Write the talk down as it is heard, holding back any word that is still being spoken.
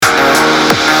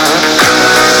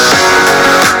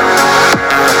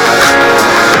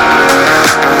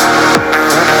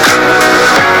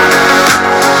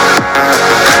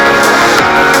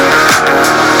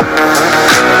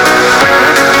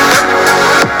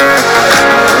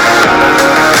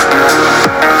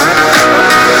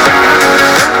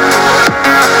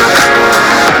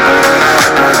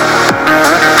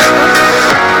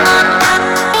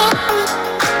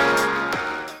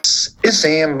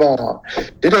move on.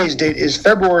 Today's date is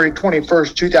February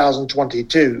 21st,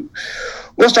 2022.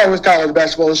 We'll start with college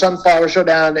basketball. The Sunflower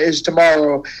Showdown is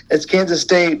tomorrow as Kansas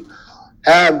State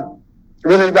have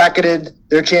really racketed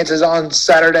their chances on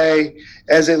Saturday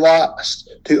as they lost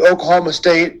to Oklahoma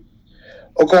State.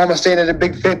 Oklahoma State had a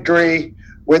big victory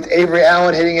with Avery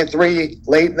Allen hitting a three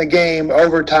late in the game,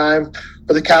 overtime,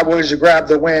 for the Cowboys to grab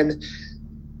the win.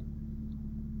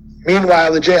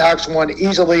 Meanwhile, the Jayhawks won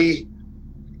easily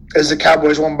as the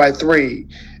Cowboys won by 3.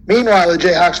 Meanwhile, the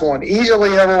Jayhawks won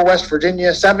easily over West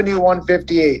Virginia,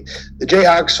 71-58. The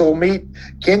Jayhawks will meet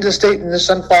Kansas State in the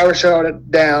Sunflower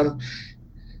Showdown.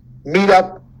 Meet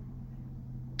up.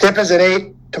 Tip is at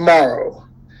 8 tomorrow.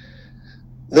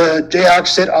 The Jayhawks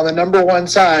sit on the number 1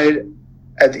 side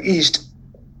at the east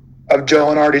of Joe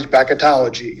Lunardi's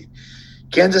bracketology.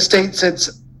 Kansas State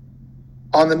sits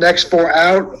on the next 4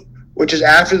 out, which is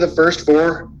after the first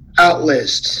 4 out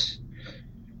list.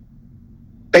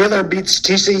 Baylor beats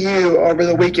TCU over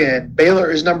the weekend.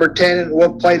 Baylor is number 10 and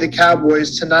will play the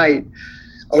Cowboys tonight.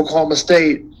 Oklahoma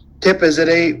State. Tip is at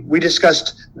 8. We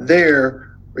discussed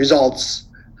their results,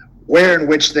 where and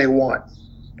which they won.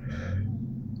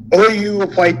 OU will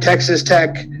play Texas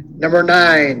Tech, number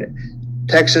 9.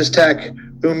 Texas Tech,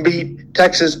 who beat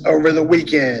Texas over the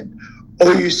weekend.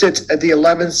 OU sits at the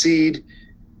 11th seed.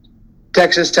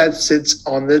 Texas Tech sits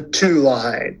on the 2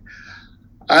 line.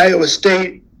 Iowa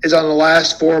State is on the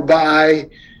last 4 bye.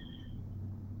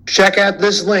 Check out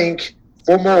this link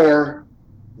for more.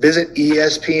 Visit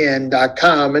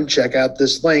ESPN.com and check out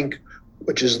this link,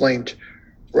 which is linked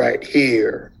right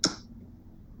here.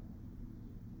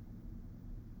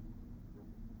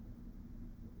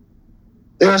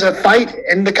 There was a fight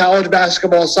in the college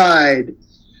basketball side.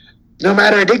 No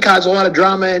matter, it did cause a lot of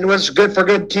drama and was good for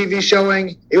good TV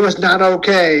showing. It was not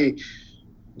okay.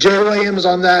 Jay Williams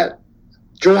on that.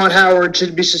 Juwan Howard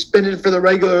should be suspended for the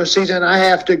regular season. I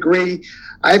have to agree.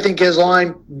 I think his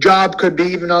job could be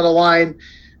even on the line.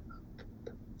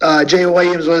 Jay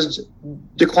Williams was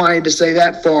declined to say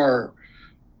that far.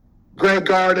 Greg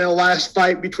Gard in the last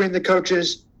fight between the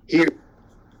coaches here.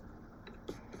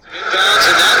 Inbounds,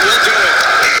 and that will do it.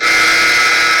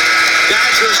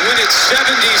 Badgers win it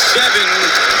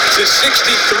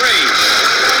 77-63.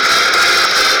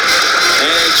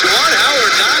 And Juwan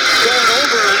Howard not going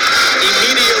over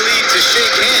immediately to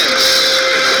shake hands.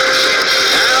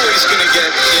 Now he's going to get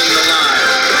in the line.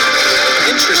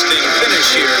 Interesting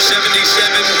finish here. 77.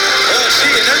 Oh,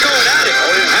 see, and they're going at it.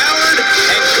 Howard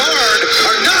and Gard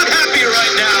are not happy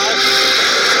right now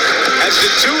as the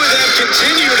two of them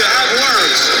continue to have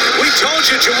words. We told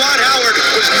you Juwan Howard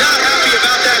was not happy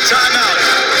about that timeout.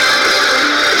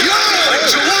 And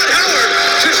Juwan Howard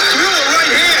just threw a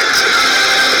right hand.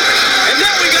 And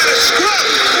now we got a scrum.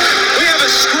 We have a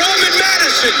scrum in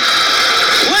Madison.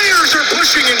 Players are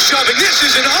pushing and shoving. This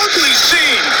is an ugly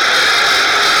scene.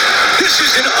 This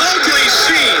is an ugly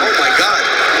scene. Oh, my God.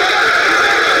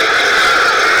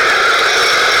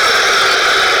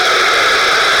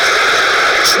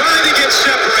 Trying to get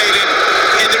separated,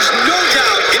 and there's no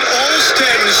doubt it all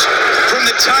stems from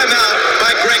the timeout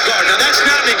by Greg Gard. Now, that's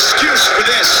not an excuse for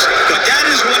this, but that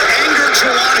is what angered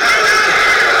Juwan Howard,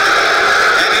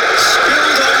 and it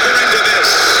spilled over into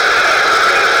this.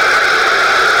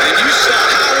 And you saw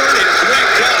Howard and Greg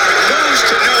Gard nose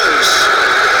to nose.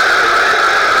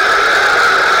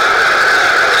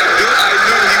 I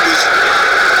knew he was.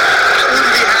 I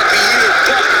wouldn't be happy either,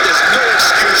 but there's no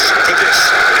excuse for this.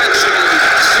 Absolutely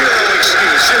zero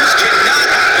excuse. This cannot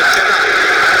happen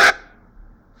tonight.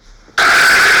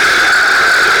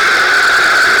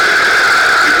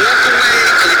 You walk away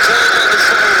and you call him on the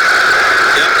phone.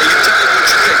 Yep, and you tell him what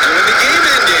you think. And when the game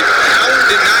ended, Howard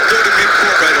did not go to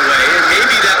midcourt right away, and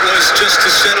maybe that was just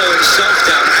to settle himself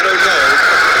down. I don't know.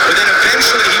 But then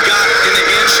eventually he got in the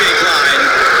handshake line,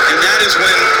 and that is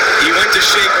when he went to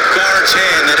shake Gard's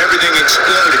hand that everything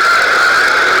exploded.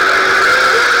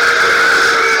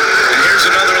 And here's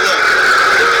another look.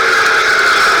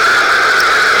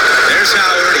 There's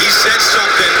Howard. He said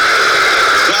something.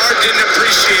 Gard didn't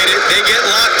appreciate it. They get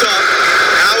locked up.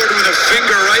 Howard with a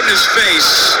finger right in his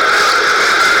face.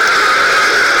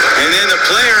 And then the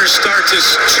players start to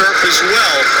chirp as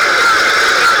well.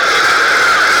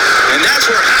 And that's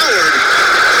where Howard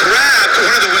grabbed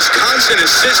one of the Wisconsin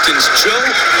assistants, Joe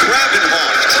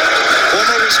Krabenhoft,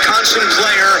 former Wisconsin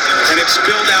player, and it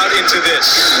spilled out into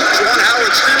this. Juwan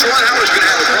Howard's going to have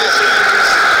a problem.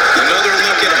 Another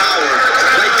look at Howard.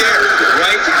 Right there.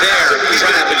 Kraben.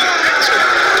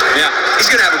 Yeah,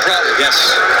 he's going to have a problem.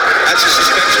 Yes. That's a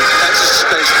suspension.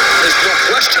 There's no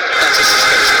question. That's a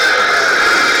suspension.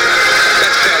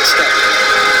 That's bad stuff.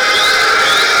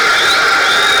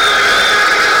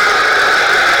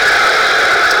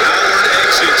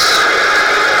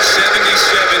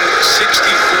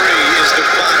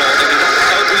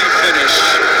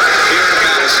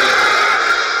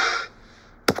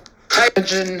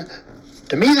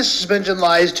 To me, the suspension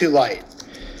lies too light.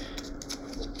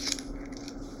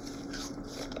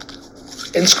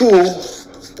 In school,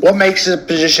 what makes a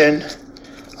position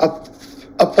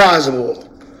a plausible?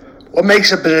 What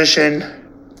makes a position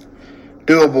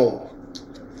doable?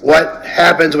 What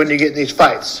happens when you get in these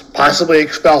fights? Possibly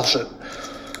expulsion.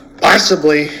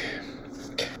 Possibly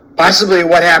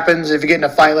what happens if you get in a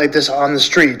fight like this on the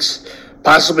streets.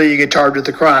 Possibly you get charged with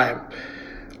a crime.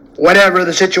 Whatever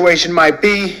the situation might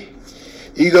be,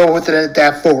 you go with it at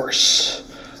that force.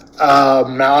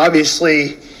 Now,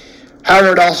 obviously,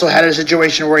 Howard also had a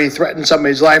situation where he threatened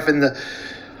somebody's life in the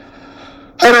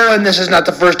huddle, and this is not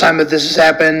the first time that this has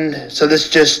happened, so this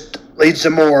just leads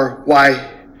to more why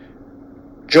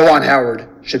Juwan Howard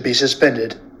should be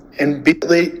suspended. And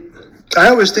I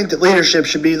always think that leadership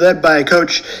should be led by a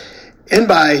coach and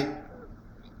by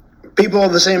people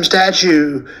of the same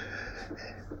stature.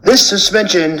 This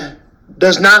suspension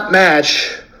does not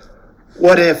match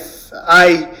what if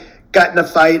I got in a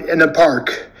fight in a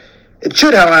park. It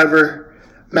should, however,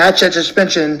 match that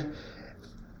suspension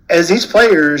as these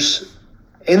players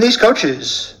and these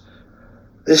coaches.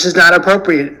 This is not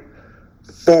appropriate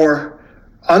for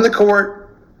on the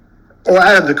court or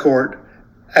out of the court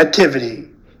activity.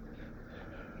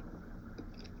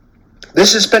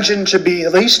 This suspension should be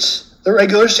at least the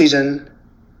regular season,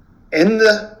 in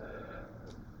the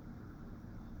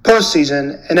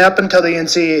postseason, and up until the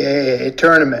NCAA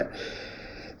tournament.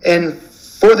 And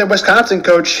for the Wisconsin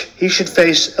coach, he should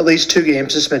face at least 2-game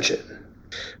suspension.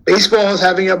 Baseball is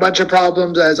having a bunch of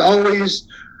problems, as always.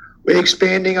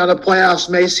 Expanding on the playoffs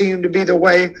may seem to be the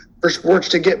way for sports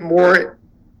to get more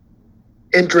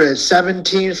interest. 7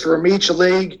 teams from each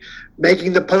league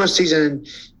making the postseason.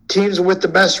 Teams with the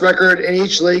best record in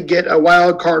each league get a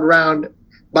wild card round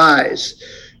buys.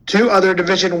 2 other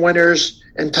division winners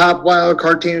and top wild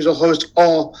card teams will host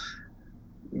all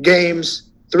games,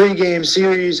 3-game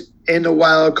series in the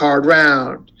wild card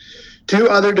round. 2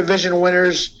 other division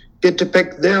winners get to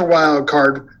pick their wild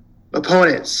card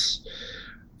opponents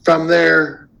from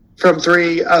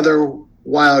 3 other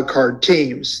wild card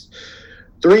teams.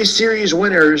 3 series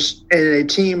winners and a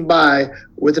team bye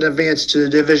with an advance to the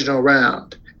divisional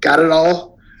round. Got it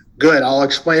all? Good. I'll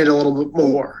explain it a little bit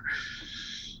more.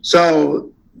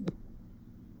 So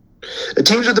the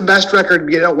teams with the best record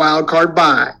get a wild card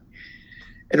bye,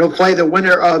 and will play the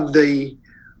winner of the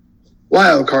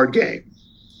wild card game.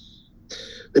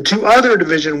 The 2 other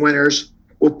division winners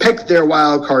will pick their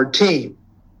wild card team.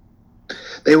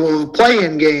 They will play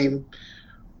in game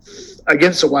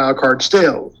against the wild card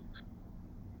still.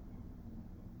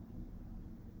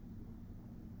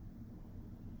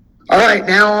 All right,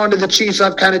 now on to the Chiefs.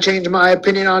 I've kind of changed my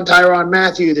opinion on Tyrann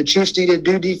Mathieu. The Chiefs need a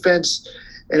new defense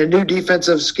and a new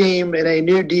defensive scheme and a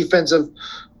new defensive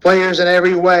players in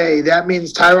every way. That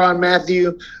means Tyrann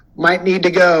Mathieu might need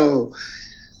to go.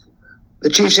 The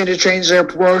Chiefs need to change their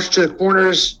approach to the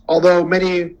corners, although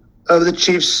many of the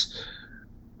Chiefs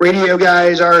radio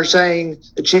guys are saying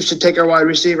the Chiefs should take our wide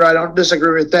receiver. I don't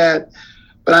disagree with that,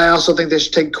 but I also think they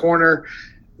should take corner.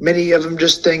 Many of them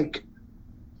just think,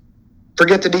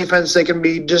 forget the defense, they can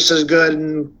be just as good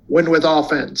and win with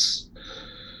offense.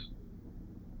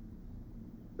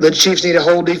 The Chiefs need a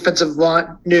whole defensive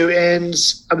line, new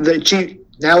ends.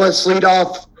 Now let's lead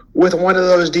off with one of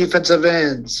those defensive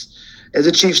ends, as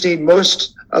the Chiefs need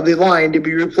most of the line to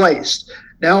be replaced.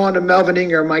 Now on to Melvin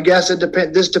Ingram. I guess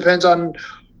this depends on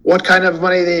what kind of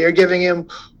money they are giving him,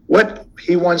 what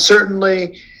he wants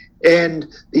certainly, and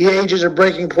the age is a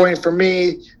breaking point for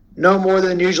me. No more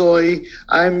than usually.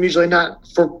 I'm usually not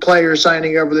for players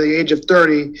signing over the age of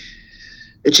 30.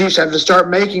 The Chiefs have to start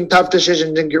making tough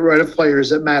decisions and get rid of players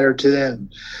that matter to them,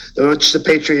 which the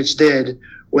Patriots did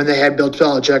when they had Bill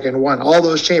Belichick and won all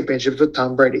those championships with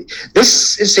Tom Brady.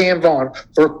 This is Sam Vaughn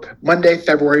for Monday,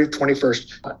 February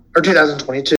 21st, or 2022.